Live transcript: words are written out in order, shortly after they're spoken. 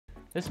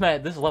This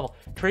level.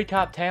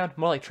 Treetop Town,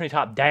 more like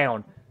Treetop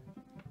Down.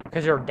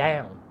 Because you're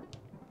down.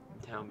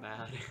 Down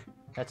bad.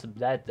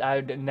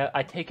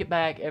 I take it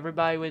back.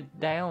 Everybody with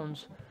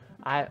downs.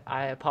 I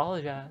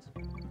apologize.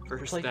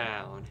 First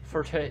down.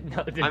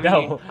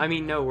 No. I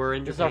mean, no, we're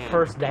in Japan. This is our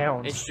first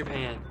downs. It's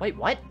Japan. Wait,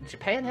 what?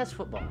 Japan has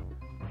football.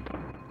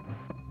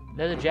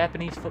 They're the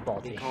Japanese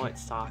football team. They call it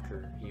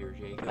soccer here,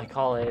 Jacob. They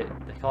call it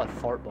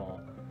fart ball.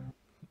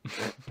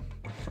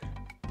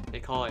 They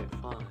call it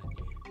fun.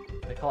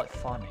 They call it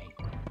funny.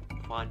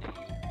 Funny.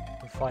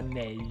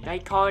 Funny. They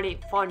call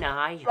it funny.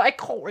 I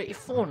call it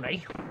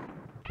funny.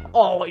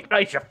 Oh,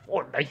 it's a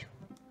funny.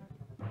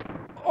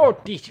 Oh,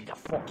 this is a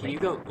funny. Can you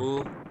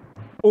go,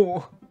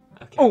 Oh.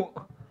 Okay. Oh.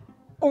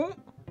 Oh.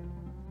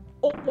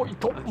 Oh, what you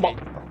talking Okay.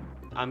 about?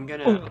 I'm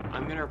gonna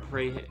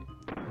pray.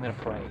 I'm gonna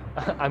pray.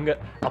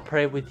 I'll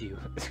pray with you.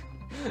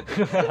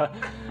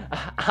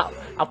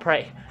 I'll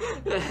pray.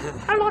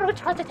 Our Lord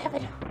which art in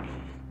heaven,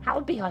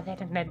 hallowed be thy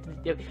name.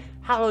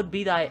 Hallowed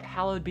be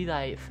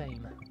thy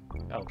fame.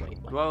 Oh wait.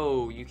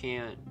 Whoa, you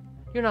can't.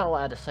 You're not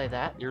allowed to say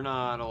that. You're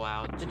not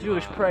allowed to. The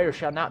Jewish prayer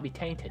shall not be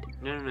tainted.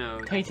 No.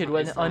 Tainted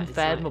with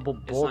unfathomable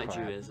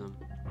bullcrap. It's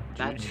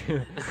not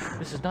Judaism.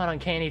 This is not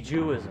uncanny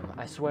Jewism.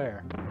 I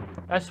swear.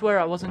 I swear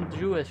I wasn't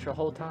Jewish the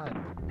whole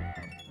time.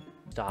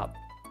 Stop.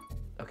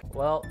 Okay.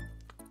 Well,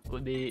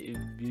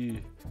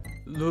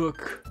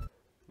 look.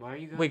 Why are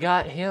you going? We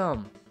got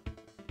him.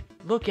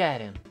 Look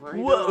at him.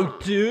 Whoa,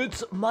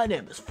 dudes. My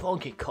name is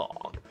Funky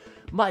Kong.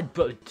 My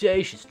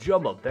bodacious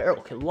drummer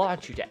barrel can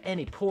launch you to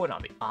any point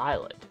on the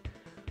island.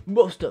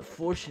 Most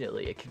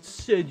unfortunately, it can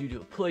send you to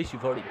a place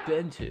you've already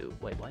been to.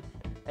 Wait, what?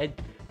 And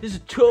this is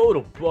a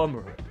total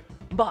bummer.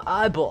 My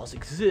eyeballs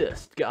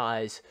exist,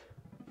 guys.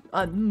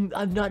 I'm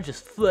not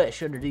just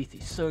flesh underneath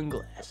these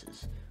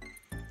sunglasses.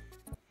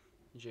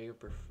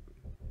 Jacob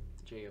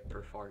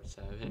per fart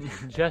 7.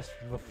 Just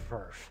the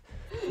first.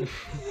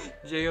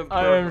 Jacob per.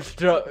 I am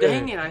stuck.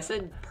 Dang it! I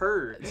said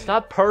per.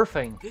 Stop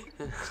perfing.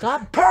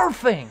 Stop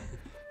perfing.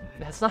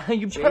 That's not how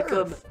you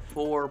Jacob perf.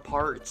 for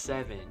part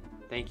 7.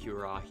 Thank you,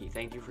 Rocky.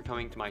 Thank you for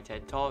coming to my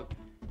TED Talk.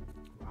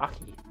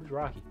 Rocky? Who's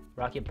Rocky?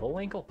 Rocky and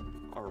Bullwinkle?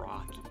 Or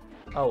Rocky.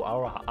 Oh,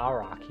 our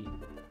Rocky.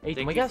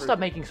 Ethan, we gotta stop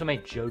making so many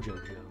JoJo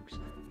jokes.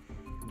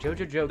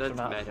 JoJo jokes are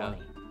not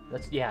funny.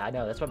 Yeah, I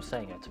know. That's what I'm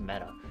saying. It's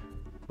meta.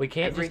 We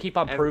can't just keep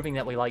on proving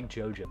that we like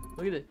JoJo.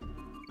 Look at it.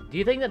 Do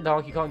you think that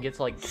Donkey Kong gets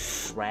like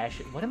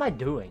rashes? What am I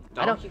doing?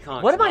 Donkey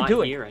Kong's what am I not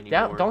doing? here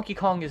anymore. Donkey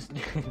Kong is.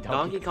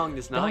 Donkey Kong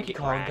does not Donkey get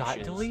Kong rashes.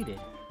 got deleted.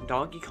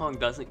 Donkey Kong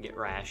doesn't get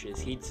rashes.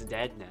 He's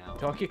dead now.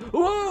 Donkey.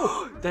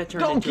 Whoa! That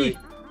turned Donkey.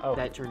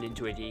 That turned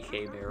into a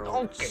DK barrel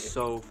Donkey.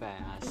 so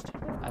fast.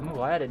 I'm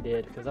glad it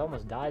did because I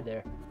almost died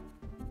there.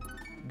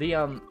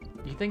 You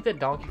think that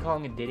Donkey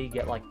Kong and Diddy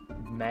get like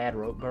mad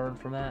rope burn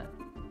from that?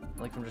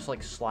 Like from just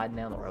like sliding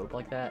down the rope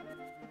like that?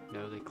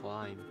 No, they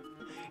climb.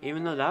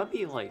 Even though that would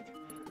be like,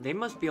 they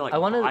must be like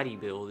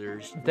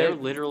bodybuilders. They're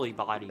literally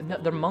bodybuilders. No,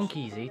 they're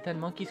monkeys, Ethan.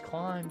 Monkeys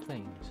climb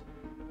things.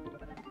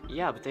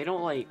 Yeah, but they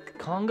don't like...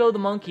 Congo the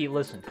monkey,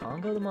 listen,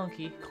 Congo the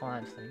monkey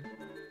climbs things.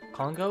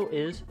 Congo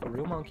is a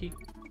real monkey.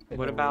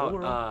 What about,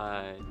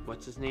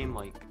 what's his name,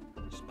 like,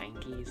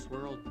 Spanky's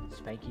world?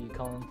 Spanky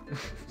Kong.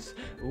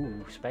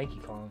 Ooh,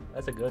 Spanky Kong.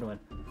 That's a good one.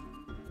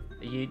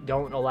 You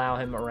don't allow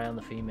him around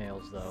the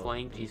females, though.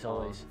 Flanky he's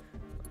Kong.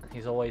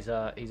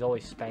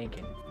 always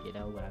spanking, you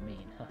know what I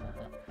mean?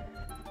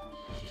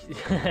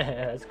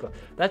 That's cool.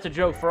 That's a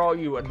joke for all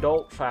you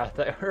adults out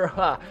there.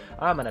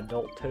 I'm an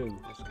adult, too.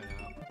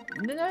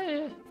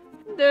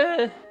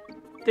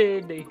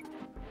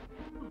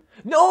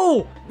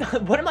 No!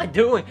 What am I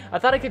doing? I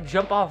thought I could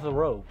jump off the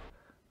rope.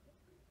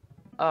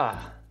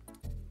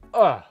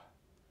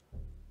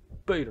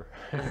 Beater.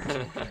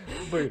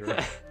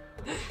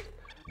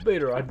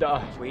 Beater, I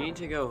died. We need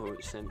to go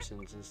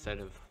Simpsons instead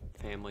of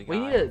Family Guy. We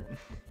need to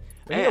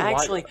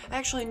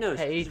actually no.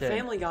 Hey, Ethan.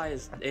 Family Guy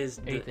is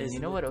Ethan, you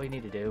know what we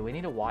need to do? We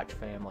need to watch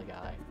Family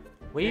Guy.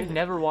 We've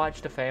never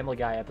watched a Family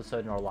Guy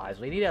episode in our lives.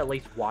 We need to at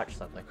least watch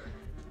something.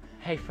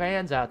 Hey,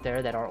 fans out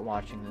there that aren't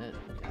watching this,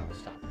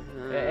 stop.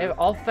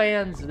 All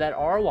fans that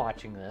are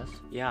watching this,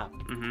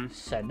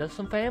 send us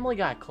some Family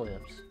Guy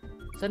clips.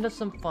 Send us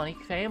some funny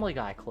Family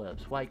Guy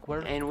clips, like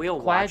where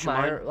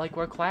Quagmire,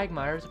 where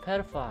Quagmire's a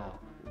pedophile.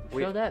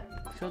 Show that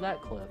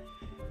clip.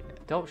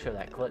 Don't show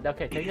that clip.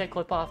 Okay, take that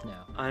clip off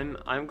now.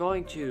 I'm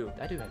going to.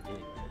 I do have videos.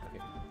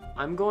 Okay.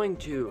 I'm going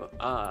to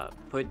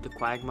put the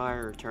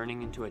Quagmire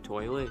turning into a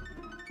toilet.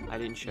 I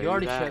didn't show you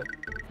already that.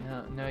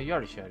 No, you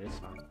already showed it. It's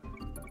fine.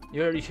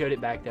 You already showed it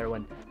back there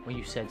when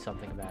you said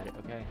something about it.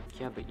 Okay.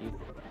 Yeah, but you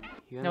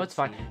no, it's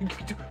fine.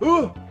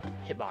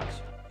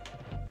 Hitbox.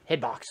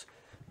 Hitbox.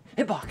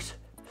 Hitbox.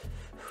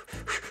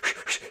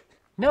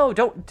 No,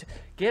 don't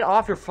get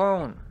off your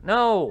phone.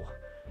 No,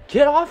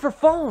 get off your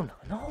phone.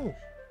 No.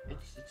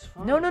 It's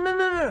fine.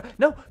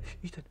 No.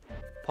 Ethan,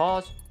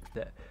 pause.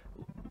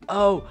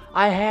 Oh,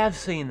 I have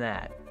seen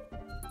that.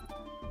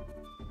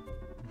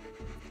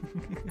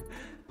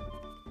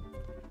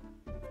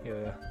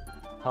 Yeah.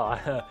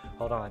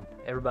 Hold on.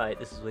 Everybody,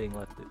 this is being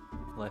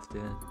left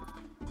in.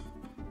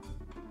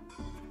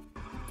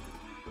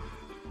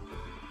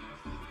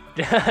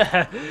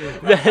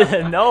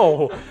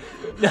 No.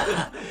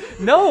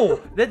 No.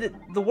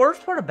 The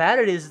worst part about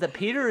it is that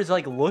Peter is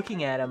like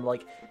looking at him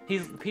like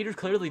Peter's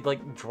clearly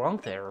like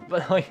drunk there,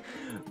 but like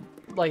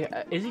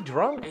is he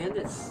drunk? And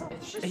it's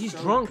just he's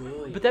so drunk,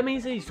 good. but that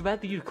means that he's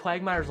about to use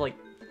Quagmire's like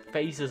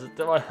faces.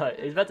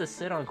 He's about to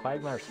sit on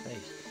Quagmire's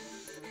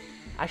face.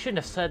 I shouldn't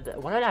have said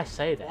that. Why did I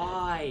say that?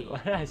 Why?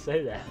 Why did I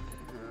say that?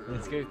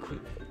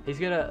 He's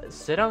gonna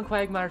sit on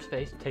Quagmire's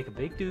face, take a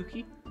big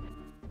dookie.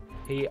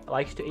 He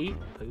likes to eat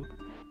poop.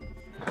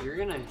 You're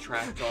gonna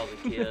attract all the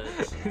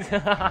kids.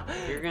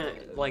 You're gonna,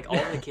 like,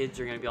 all the kids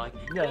are gonna be like,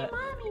 Yeah.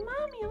 Hey,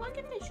 mommy, look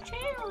at this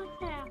channel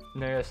I have.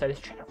 And they're gonna say, this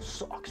channel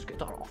sucks, get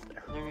that off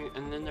there.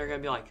 And then they're gonna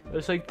be like,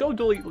 It's like, go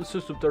delete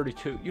System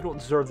 32. You don't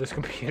deserve this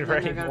computer they're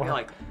anymore. gonna be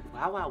like,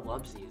 Wow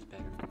Wubsy is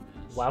better than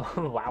this.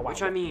 Wow.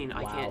 Which, I mean,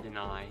 I Wow. can't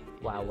deny. It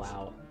is.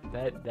 Wow.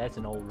 That's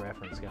an old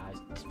reference, guys.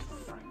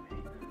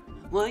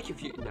 Like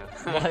if you, no.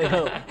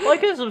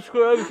 Like and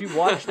subscribe if you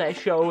watched that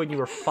show when you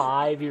were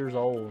 5 years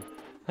old.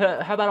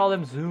 How about all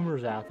them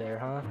Zoomers out there,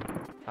 huh?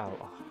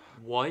 Oh.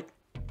 What?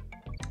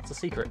 It's a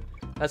secret.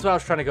 That's what I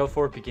was trying to go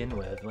for to begin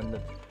with when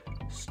the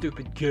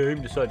stupid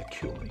game decided to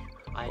kill me.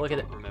 Look at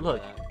it.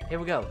 Look, here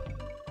we go.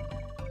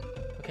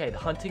 Okay,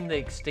 hunting the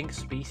extinct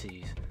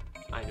species.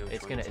 I know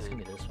It's gonna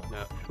be this one.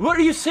 No. What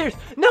are you serious?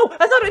 No,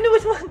 I thought I knew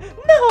which one.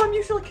 No, I'm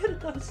usually good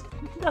at those.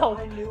 No.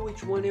 I knew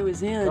which one it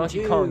was in.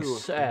 Donkey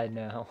Kong's sad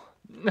now.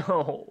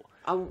 No.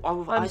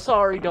 I'm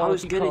sorry, Donkey Kong. I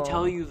was gonna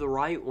tell you the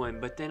right one,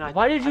 but then I.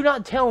 Why did you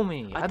not tell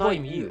me? I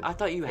blame you. I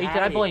thought you had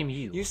Ethan, I it. blame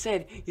you. You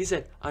said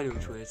I know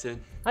which one it's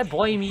in. I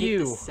blame Hit you.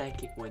 The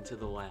second one to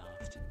the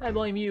left. I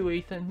blame you,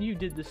 Ethan. You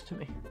did this to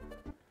me.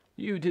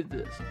 You did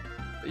this.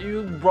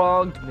 You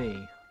wronged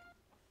me.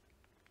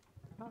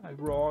 I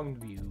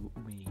wronged you.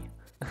 Me.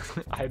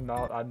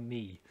 I'm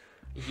me.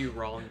 You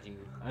wronged you.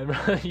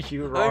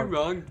 You wronged. I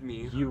wronged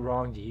me. You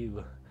wronged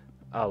you.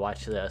 Oh,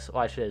 watch this.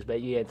 Watch this.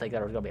 But you didn't think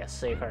there was gonna be a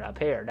secret up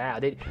here now,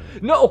 did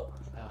you? No!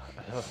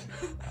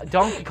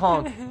 Donkey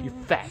Kong, you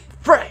fat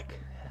frick!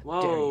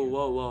 Whoa.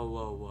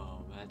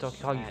 That's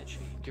Donkey Kong, fat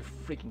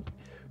shame.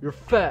 you're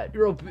fat.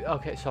 You're obese.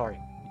 Okay, sorry.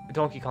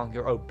 Donkey Kong,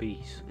 you're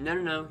obese.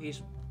 No.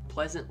 He's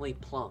pleasantly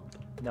plump.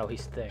 No,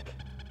 he's thick.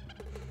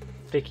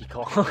 Thicky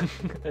Kong.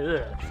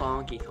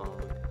 Funky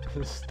Kong.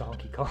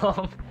 Donkey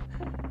Kong.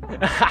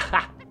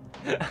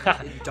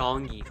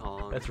 Donkey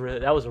Kong.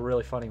 That was a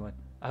really funny one.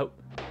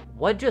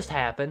 What just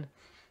happened?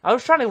 I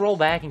was trying to roll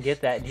back and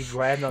get that, and he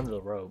grabbed onto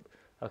the rope.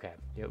 Okay,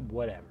 yeah,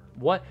 whatever.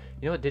 What?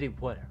 You know what? Did he?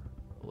 Whatever.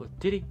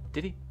 Did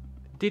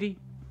he?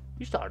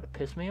 You started to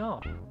piss me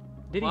off.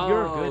 Did he?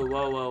 You're good.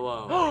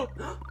 Whoa.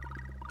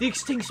 The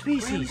extinct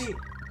species.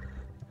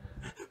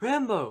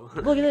 Rambo.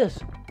 Look at this.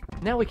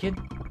 Now we can.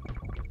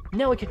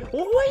 Wait.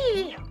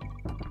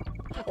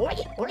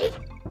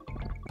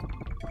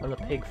 I'm the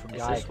pig from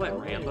Is this what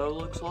Rambo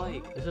looks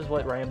like? This is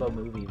what Rambo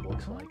movie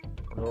looks like.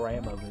 The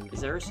Rambo movie.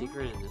 Is there a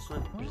secret in this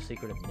one? There's a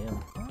secret of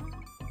Nim.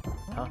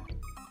 Huh?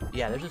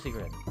 Yeah, there's a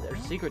secret. There's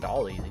a secret to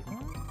all these.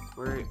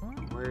 Where?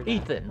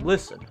 Ethan,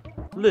 listen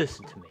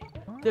to me.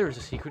 There is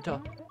a secret to.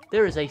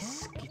 There is a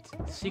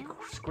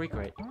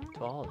secret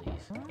to all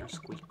these.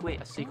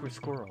 A secret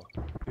squirrel.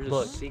 There's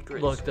a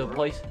secret. Look, the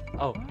place.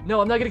 Oh no,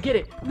 I'm not gonna get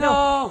it.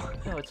 No,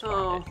 it's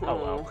fine. Oh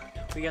well.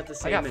 We got the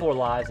same. I got 4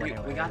 lives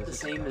anyway. We got the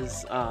same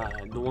as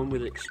the one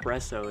with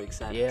espresso,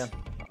 except. Yeah.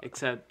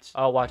 Except.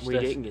 Oh, watch we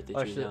this. didn't get the 2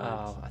 lives.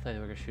 Oh, I thought they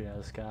were gonna shoot out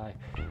of the sky.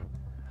 I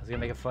was gonna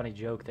make a funny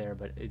joke there,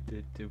 but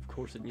of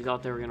course it. You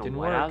thought they were gonna didn't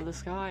what work. out of the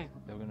sky?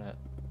 They're gonna.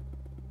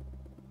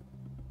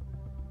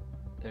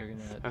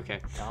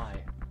 Okay.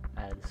 Die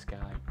out of the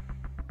sky.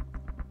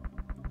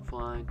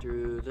 Flying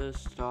through the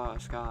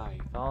sky.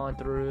 Falling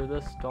through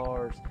the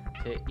stars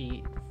to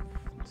eat.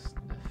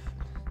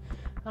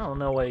 I don't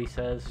know what he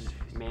says.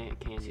 Man,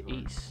 candy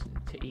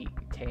To eat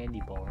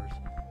candy bars.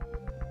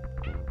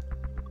 To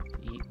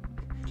eat.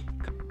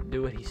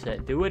 Do what he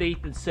said. Do what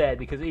Ethan said,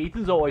 because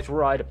Ethan's always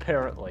right,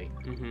 apparently.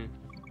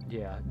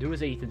 Yeah, do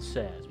as Ethan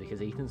says,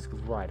 because Ethan's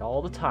right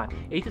all the time.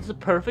 Ethan's the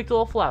perfect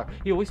little flower.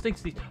 He always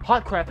thinks he's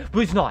hot crap, but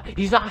he's not.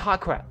 He's not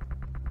hot crap.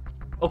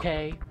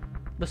 Okay?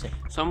 Listen,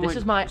 this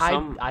is my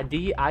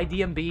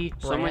IDMB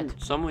rant.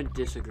 Some would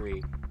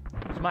disagree.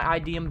 It's my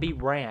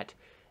IDMB rant.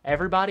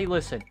 Everybody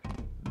listen.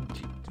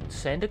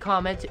 Send a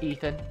comment to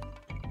Ethan.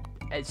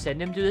 And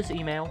send him to this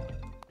email.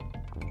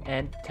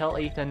 And tell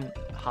Ethan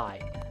hi.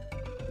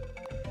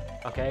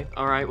 Okay?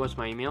 Alright, what's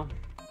my email?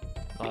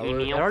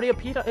 It already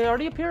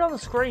appeared on the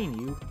screen,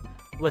 you.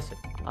 Listen,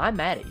 I'm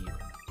mad at you.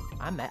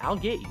 I'll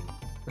get you.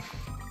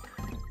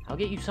 I'll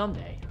get you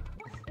someday.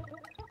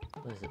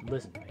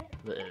 Listen to me.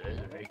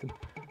 Ethan.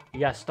 You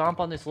gotta stomp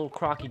on this little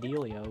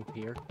crocodilio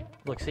here.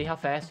 Look, see how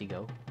fast he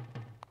go.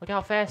 Look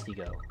how fast he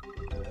go.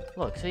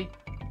 Look, see?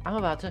 I'm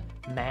about to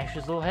mash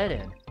his little head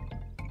in.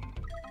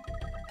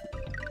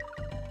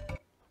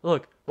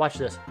 Look, watch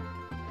this.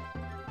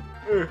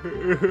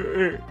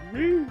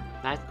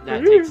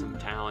 That takes some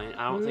talent.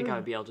 I don't think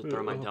I'd be able to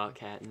throw my duck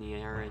hat in the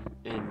air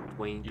and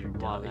wing through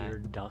all that. Your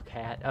duck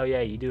hat? Oh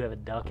yeah, you do have a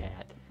duck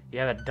hat. You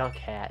have a duck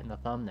hat in the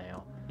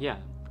thumbnail. Yeah.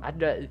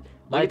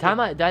 By the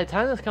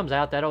time this comes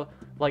out, that'll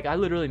like I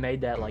literally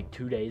made that like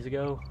 2 days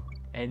ago,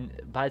 and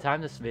by the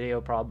time this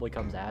video probably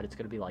comes out, it's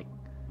gonna be like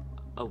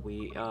a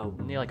week.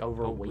 Like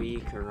over a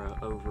week or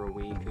over a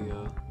week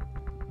ago.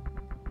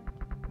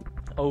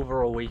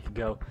 Over a week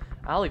ago.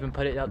 I'll even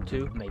put it up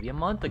to maybe a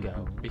month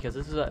ago because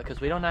this is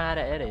because we don't know how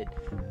to edit.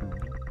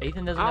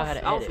 Ethan doesn't know how to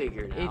edit. I'll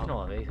figure it out. Ethan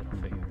will figure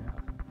it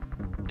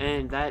out.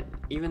 And that,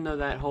 even though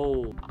that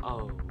whole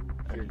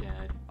you're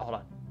dead. Hold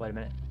on, wait a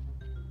minute.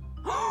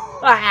 He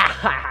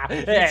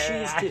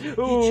cheesed it. He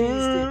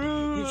cheesed it.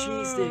 He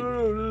cheesed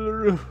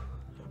it.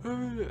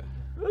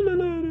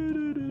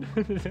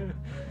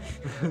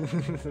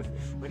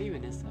 What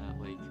even is that?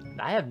 Like,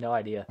 I have no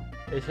idea.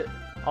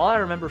 All I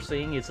remember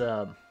seeing is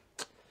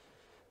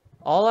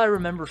all I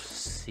remember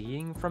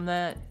seeing from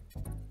that.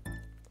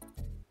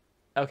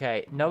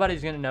 Okay,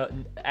 nobody's gonna know.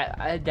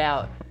 I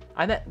doubt.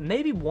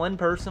 Maybe one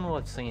person will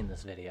have seen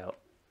this video.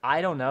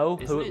 I don't know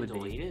who it would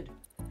deleted? be.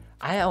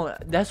 I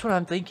don't. That's what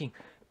I'm thinking.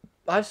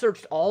 I've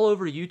searched all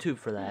over YouTube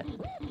for that,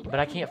 but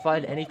I can't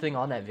find anything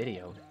on that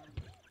video.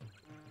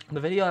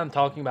 The video I'm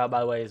talking about, by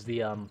the way, is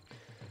there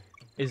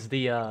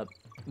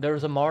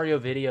was a Mario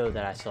video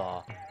that I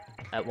saw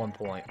at one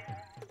point,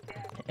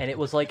 and it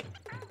was like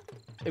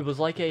a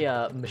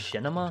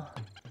machinima.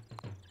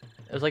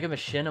 It was like a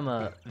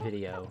machinima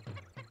video,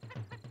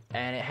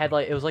 and it had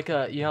like it was like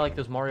a like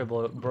those Mario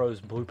Bros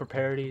blooper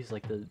parodies,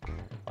 like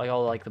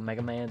all like the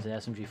Mega Mans and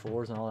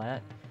SMG4s and all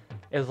that.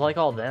 It was like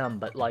all them,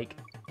 but like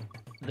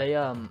they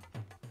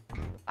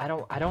I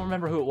don't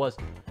remember who it was,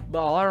 but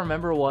all I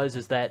remember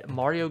is that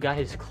Mario got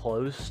his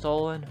clothes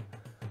stolen,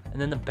 and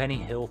then the Benny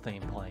Hill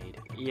theme played.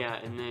 Yeah,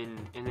 and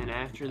then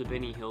after the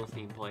Benny Hill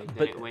theme played,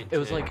 then it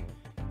was like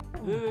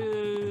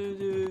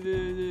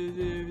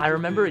I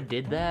remember it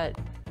did that.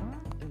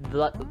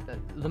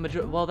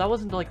 Well, that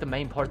wasn't like the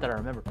main part that I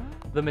remember.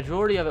 The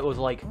majority of it was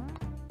like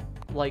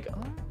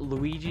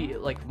Luigi,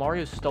 like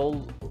Mario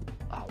stole.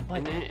 Oh,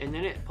 what? And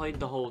then it played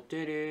the whole.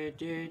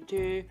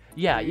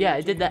 Yeah,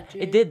 it did that.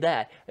 It did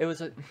that. It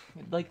was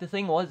like the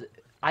thing was,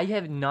 I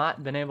have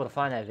not been able to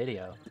find that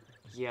video.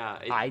 Yeah,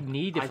 I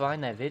need to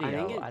find that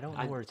video. I don't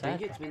know where it's at. I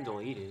think it's been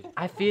deleted.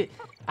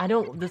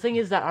 The thing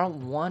is that I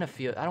don't want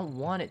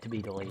it to be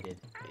deleted.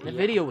 The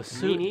video was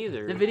soup. Me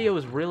neither. The video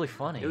was really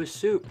funny. It was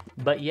soup.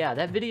 But yeah,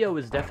 that video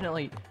was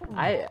definitely.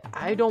 I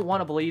don't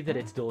want to believe that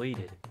it's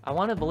deleted. I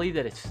want to believe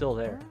that it's still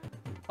there.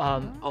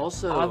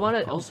 Also,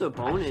 bonus.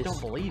 I just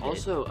don't believe it.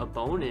 Also, a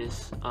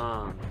bonus.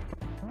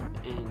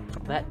 In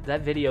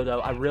that video though,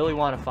 I really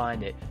want to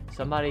find it.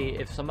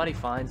 If somebody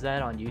finds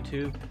that on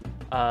YouTube,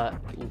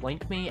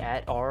 link me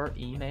at our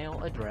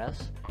email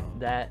address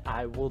that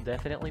I will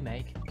definitely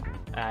make.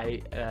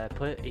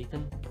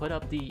 Ethan, put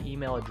up the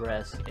email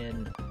address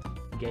in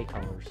gay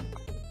colors.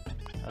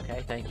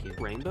 Okay, thank you.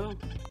 Rainbow?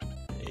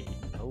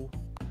 No.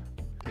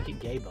 Make it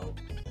Gaybo.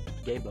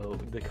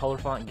 Gaybo. The color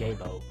font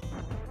Gaybo.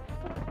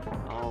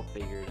 I'll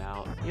figure it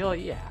out. Yeah.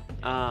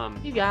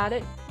 You got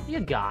it. You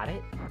got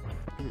it.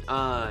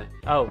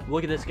 Oh,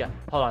 look at this guy.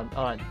 Hold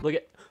on. Look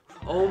at.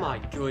 Oh my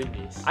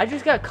goodness. I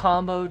just got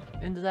comboed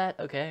into that,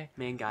 okay?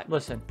 Man got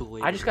Listen,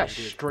 I just got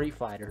Street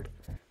Fightered.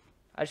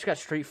 I just got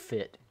Street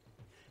Fit.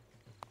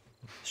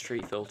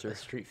 Street Filter.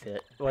 Street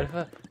Fit.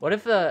 What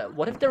if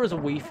there was a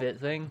Wii Fit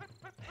thing?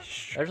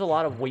 There's a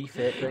lot of Wii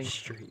Fit things.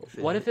 Street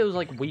Fit. What if it was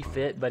like Wii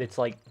Fit, but it's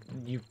like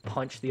you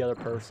punch the other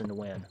person to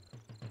win?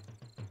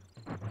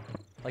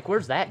 Like,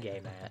 where's that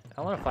game at?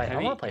 I want to play that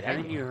game.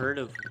 Haven't you heard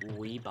of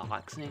Wii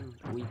Boxing?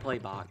 We play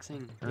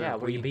boxing? Yeah,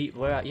 where you beat...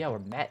 where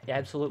Matt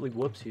absolutely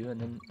whoops you,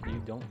 and then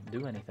you don't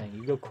do anything.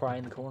 You go cry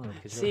in the corner.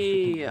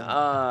 See,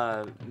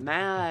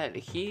 Matt,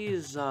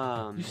 he's...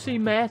 You see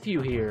Matthew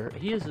here.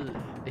 He is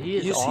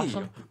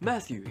awesome.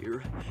 Matthew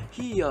here.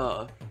 He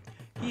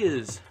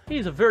is...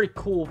 He's a very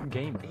cool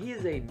gamer. He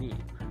is a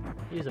meme.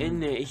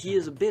 He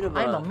is a bit of a...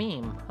 I'm a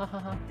meme.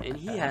 And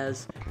he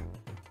has...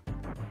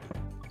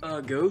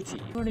 a goatee.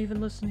 You weren't even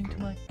listening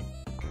to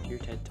your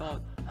TED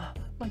Talk.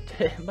 my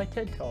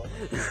TED Talk.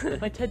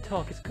 My TED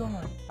Talk is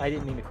gone. I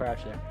didn't mean to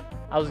crash there.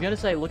 I was gonna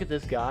say, look at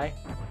this guy.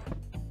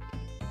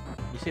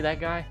 You see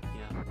that guy?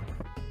 Yeah.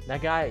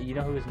 That guy, you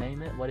know who his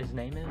name is? What his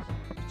name is?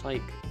 It's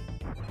like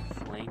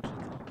Flanky.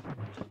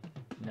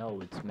 No,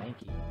 it's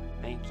Mankey.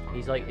 Mankey.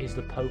 He's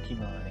the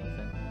Pokemon,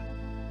 Ethan.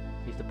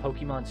 He's the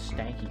Pokemon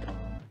Stanky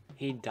Kong.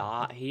 He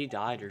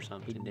died or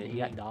something, didn't he? He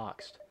got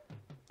doxxed.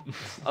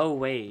 Oh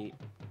wait.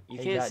 You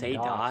can't say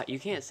die. You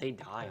can't say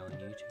die on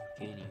YouTube,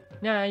 can you?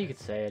 Nah, you could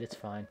say it. It's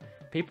fine.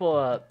 People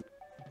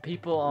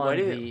on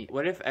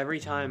What if every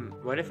time?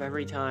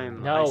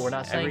 No, we're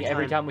not saying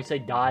every time we say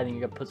die, then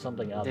you're gonna put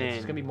something up. It's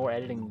just gonna be more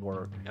editing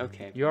work.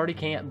 Okay. You already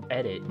can't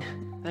edit.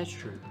 That's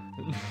true.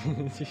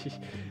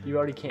 You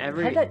already can't.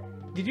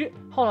 Did you?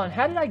 Hold on.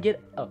 How did I get?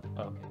 Oh,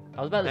 okay.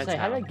 I was about to say,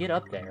 how did I get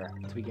up there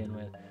to begin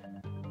with?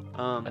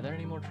 Are there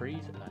any more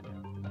trees?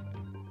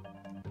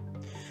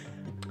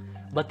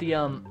 But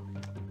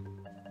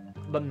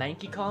But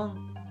Mankey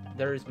Kong,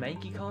 there is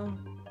Mankey Kong.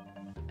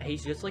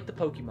 He's just like the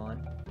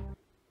Pokemon.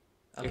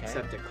 Okay.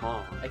 Except at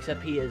Kong.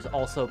 Except he is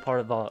also part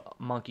of a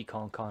Monkey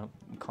Kong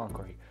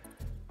concrete.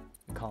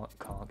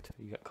 Conked.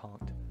 You got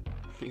conked.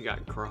 You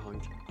got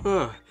cronked.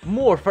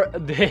 More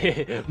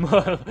freeloaders.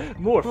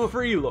 More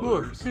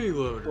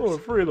freeloaders. More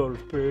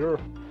freeloaders, Peter.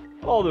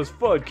 All this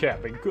fun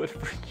capping, good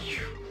for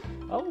you.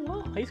 Oh,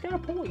 well, he's got a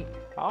point.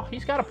 Oh,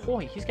 he's got a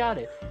point. He's got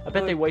it. I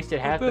bet they wasted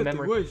half the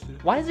memory.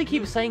 Why does he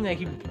keep saying that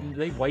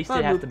they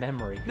wasted half the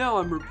memory? Now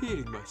I'm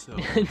repeating myself.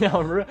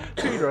 No,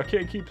 Peter, I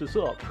can't keep this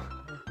up.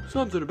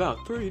 Something about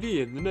 3D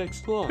in the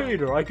next line.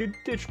 Peter, I could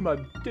ditch my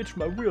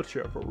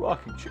wheelchair for a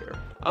rocking chair.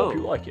 Oh, hope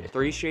you like it.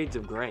 3 Shades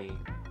of Grey.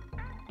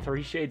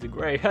 3 Shades of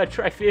Grey.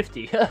 Try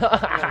 50. Oh,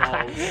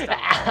 stop.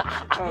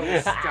 Oh,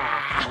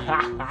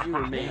 stop, you. You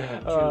were making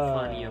too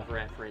funny of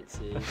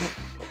references.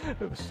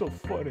 It was so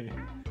funny.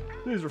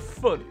 These are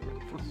funny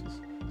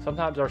references.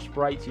 Sometimes our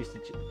sprites used to...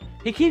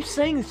 He keeps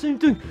saying the same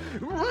thing.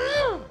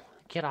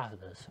 Get out of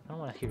this. I don't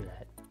want to hear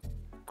that.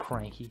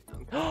 Cranky.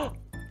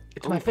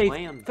 It's my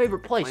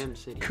favorite place.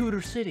 City.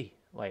 Cooter City.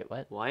 Wait,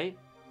 what? What?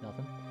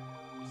 Nothing.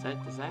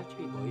 Does that have to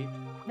be bleeped?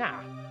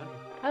 Nah.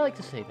 I like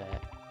to say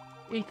that.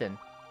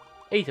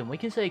 Ethan, we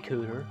can say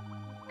Cooter.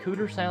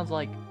 Cooter sounds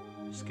like...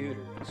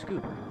 Scooter.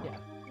 Scooter, yeah.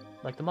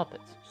 Like the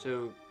Muppets.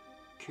 So,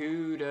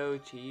 kudo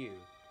to you.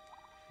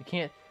 You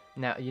can't...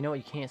 Now, you know what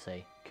you can't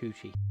say?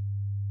 Coochie.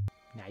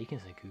 Now you can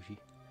say coochie.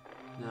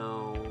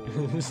 No.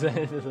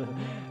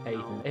 Hey,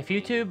 no. If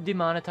YouTube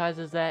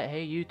demonetizes that,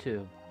 hey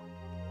YouTube,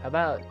 how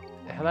about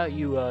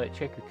you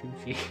check your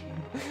coochie?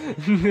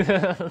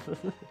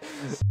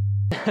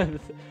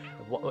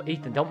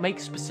 Ethan, don't make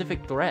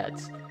specific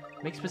threats.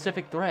 Make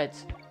specific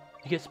threats,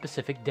 you get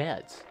specific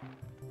deaths.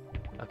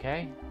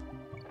 Okay?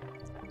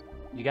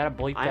 You gotta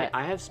bleep that.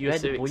 I have you had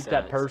specific to bleep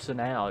that person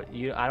out.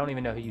 I don't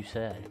even know who you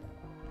said.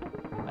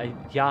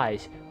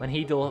 Guys, when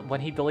he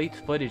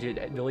deletes footage,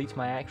 it deletes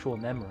my actual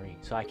memory,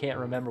 so I can't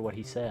remember what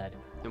he said.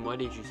 And what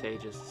did you say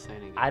just a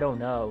second ago? I don't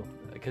know,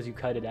 because you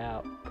cut it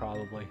out,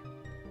 probably.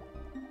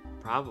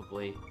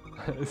 Probably.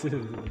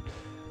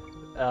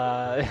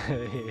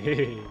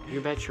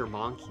 You bet your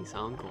monkey's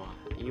uncle.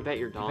 You bet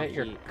your donkey.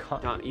 You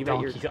bet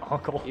your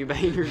uncle. You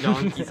bet your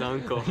donkey's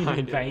uncle.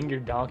 You bang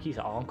your donkey's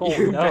uncle?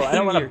 No, I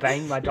don't want to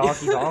bang my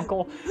donkey's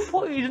uncle.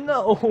 Please,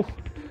 no.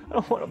 I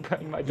don't want to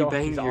bang my donkey's uncle. You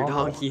bang your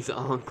donkey's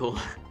uncle.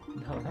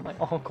 No, not my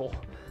uncle.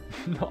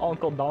 No,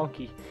 Uncle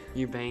Donkey.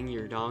 You bang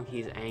your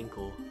donkey's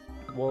ankle.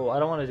 Whoa, I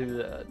don't want to do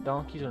that.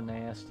 Donkeys are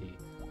nasty.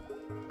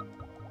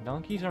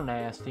 Donkeys are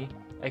nasty.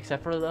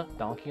 Except for the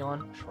donkey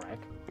on Shrek.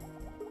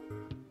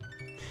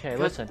 Okay,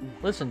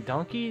 listen.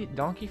 Donkey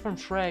from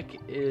Shrek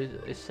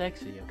is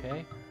sexy.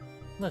 Okay,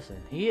 listen.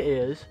 He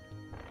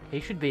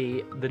should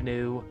be the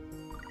new.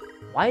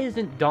 Why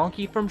isn't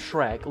Donkey from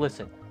Shrek?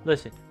 Listen.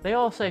 They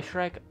all say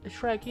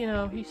Shrek. You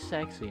know, he's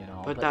sexy and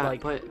all. Put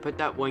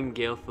that one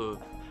gif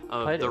of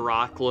the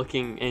Rock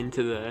looking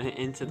into the.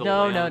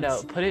 No.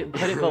 lens. Put it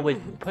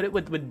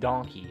with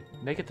Donkey.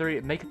 Make a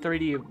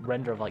 3D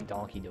render of like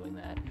Donkey doing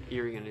that.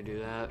 You're gonna do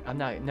that? I'm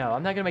not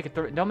gonna make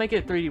it. Don't make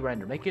it a 3D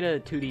render. Make it a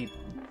 2D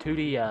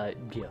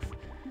GIF.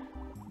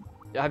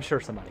 I'm sure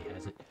somebody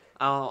has it.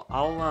 I'll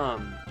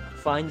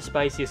find the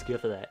spiciest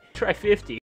GIF of that. Try 50.